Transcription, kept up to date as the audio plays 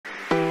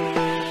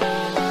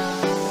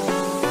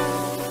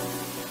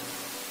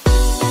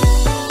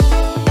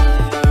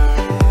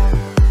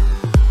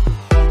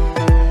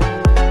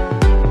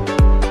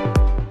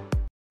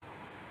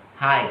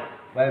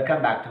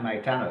welcome back to my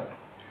channel.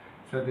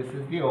 So this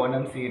is the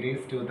Onam series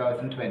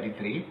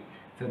 2023.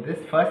 So this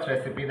first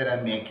recipe that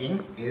I'm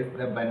making is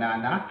the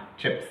banana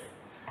chips.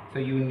 So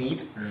you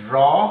need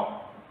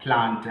raw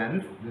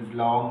plantains, these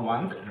long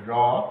ones,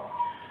 raw.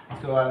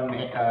 So I'll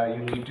make,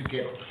 you need to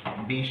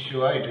be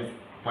sure it is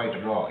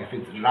quite raw. If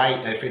it's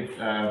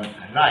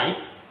ripe,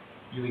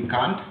 you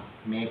can't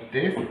make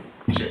this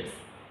chips.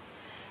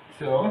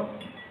 So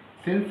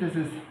since this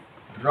is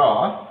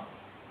raw,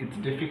 it's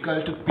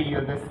difficult to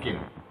peel the skin.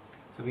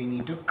 So we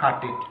need to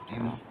cut it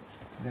in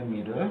the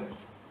middle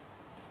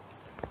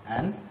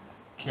and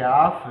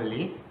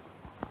carefully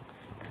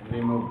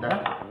remove the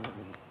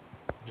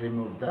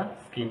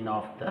skin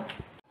of the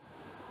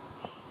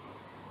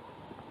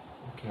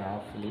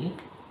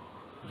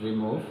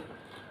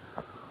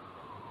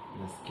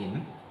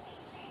skin.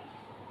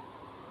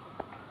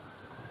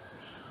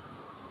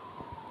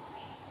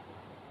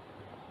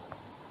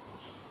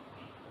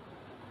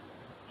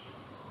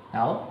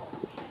 Now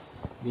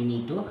we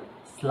need to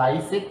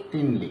slice it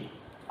thinly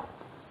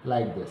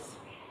like this.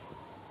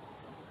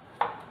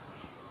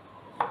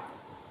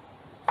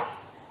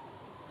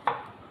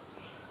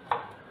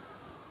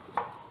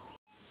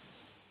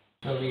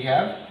 So we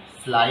have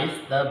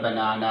sliced the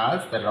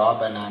raw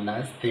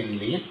bananas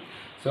thinly.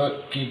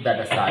 So keep that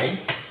aside.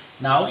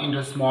 Now into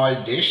a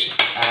small dish,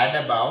 add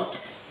about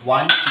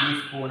 1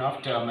 teaspoon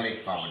of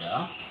turmeric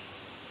powder.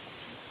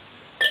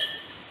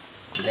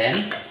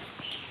 Then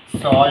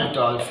salt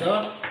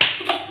also,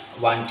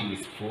 1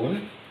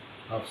 teaspoon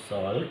of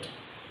salt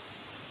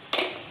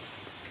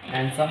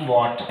and some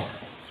water.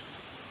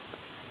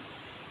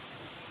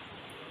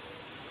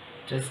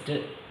 Just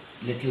a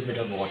little bit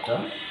of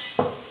water.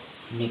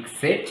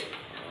 Mix it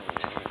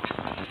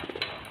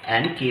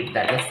and keep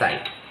that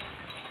aside.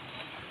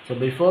 So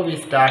before we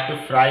start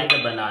to fry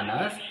the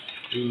bananas,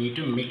 we need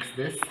to mix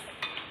this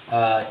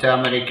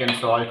turmeric and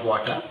salt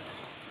water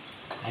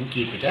and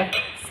keep it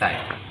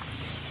aside.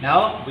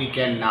 Now we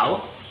can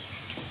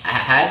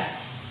add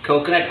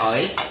coconut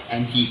oil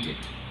and heat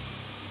it.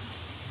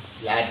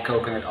 We add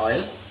coconut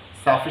oil,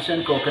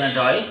 sufficient coconut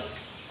oil.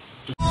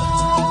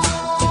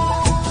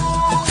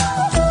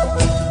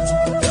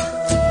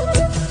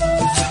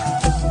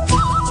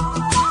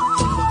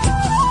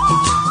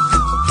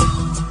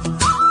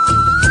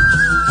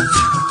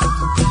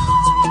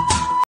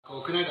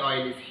 Coconut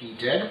oil is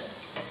heated.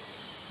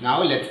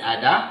 Now let's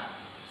add our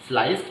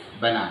sliced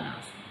bananas.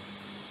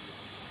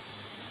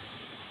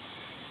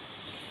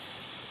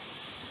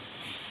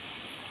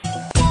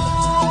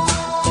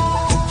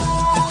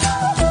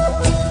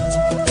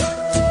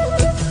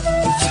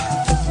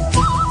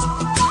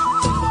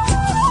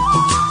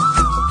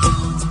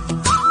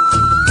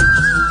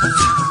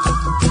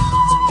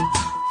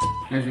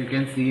 As you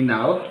can see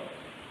now,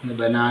 the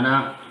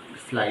banana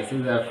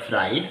slices are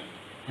fried.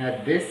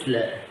 At this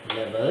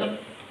level,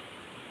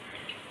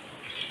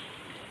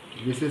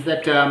 this is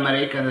the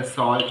turmeric and the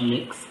salt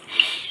mix.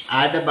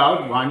 Add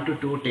about 1 to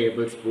 2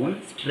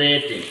 tablespoons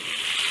straight in.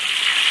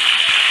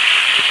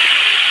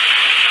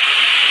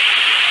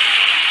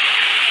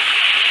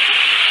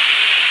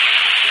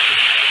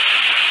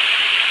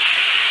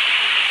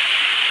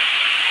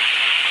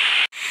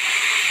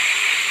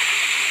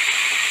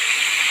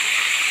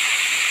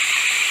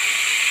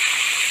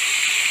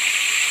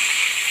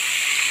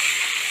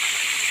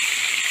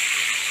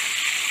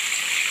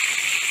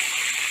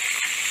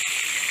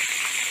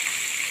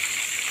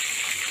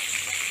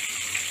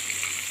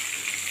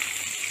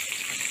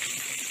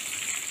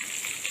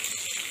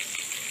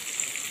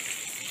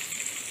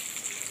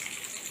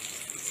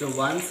 So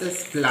once the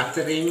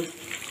spluttering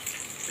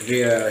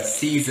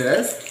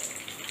ceases,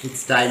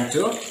 it's time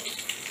to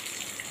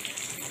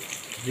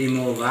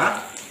remove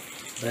our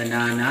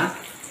banana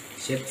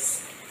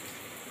chips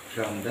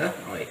from the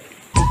oil.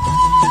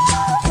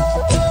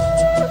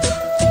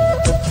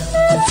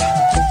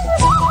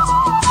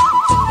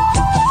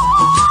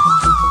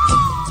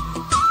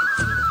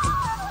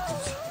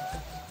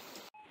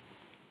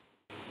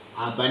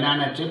 Our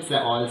banana chips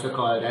are also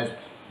called as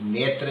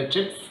Nendran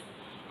chips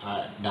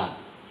are done.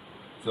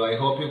 So I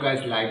hope you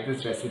guys like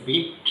this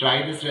recipe.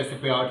 Try this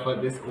recipe out for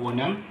this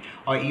Onam,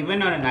 or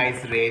even on a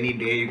nice rainy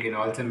day you can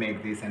also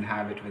make this and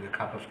have it with a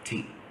cup of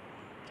tea.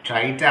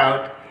 Try it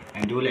out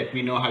and do let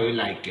me know how you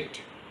liked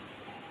it.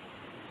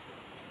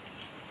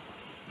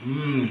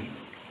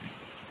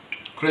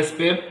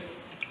 Crispy,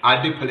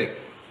 adipalik,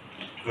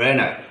 very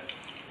nice.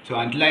 So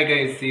until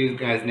I see you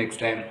guys next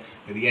time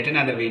with yet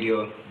another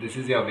video, this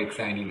is your Vic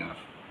signing off.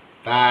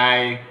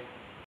 Bye.